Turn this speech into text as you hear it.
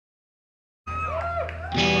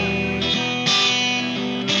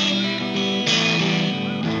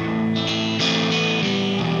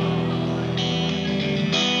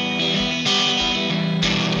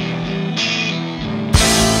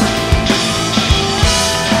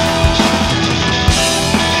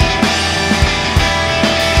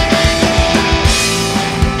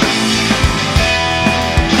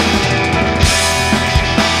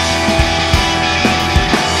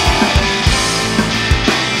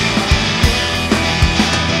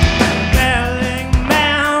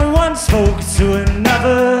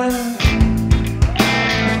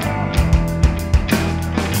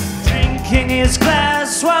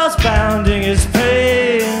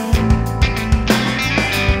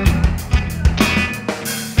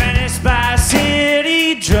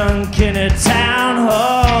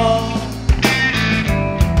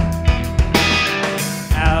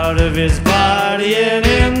his body and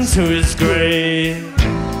into his grave.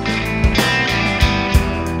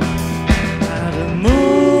 By the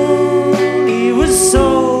moon he was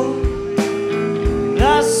so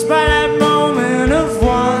lost by that moment of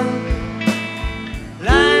one,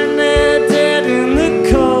 lying there dead in the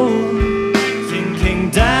cold, sinking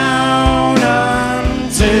down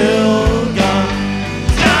until gone.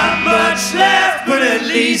 Not much left, but at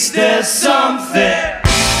least there's something.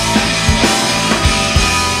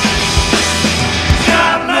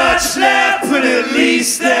 Not much left, but at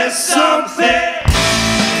least there's something.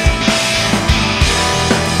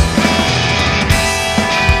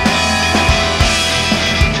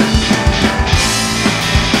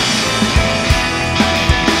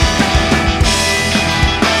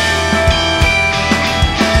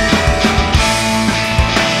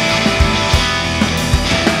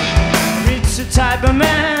 Type of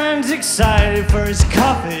man's excited for his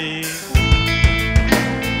coffee,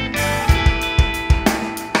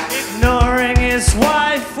 ignoring his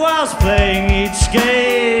wife whilst playing each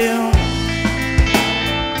game,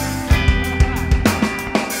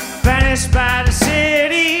 vanished by the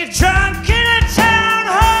city, drunk in a town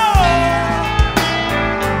hall,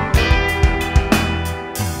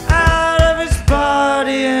 out of his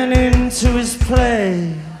body and into his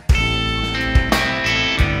play.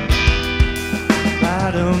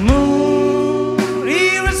 By the moon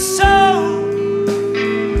he was so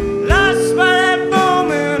lost by that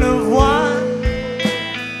moment of one,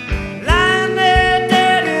 lying there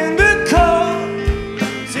dead in the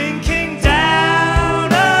cold, sinking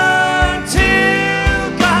down until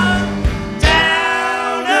gone,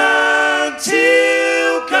 down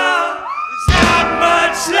until gone. There's not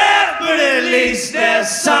much left, but at least there's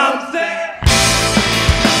something.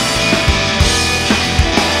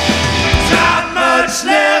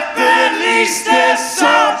 Left, but at least there's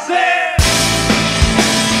some.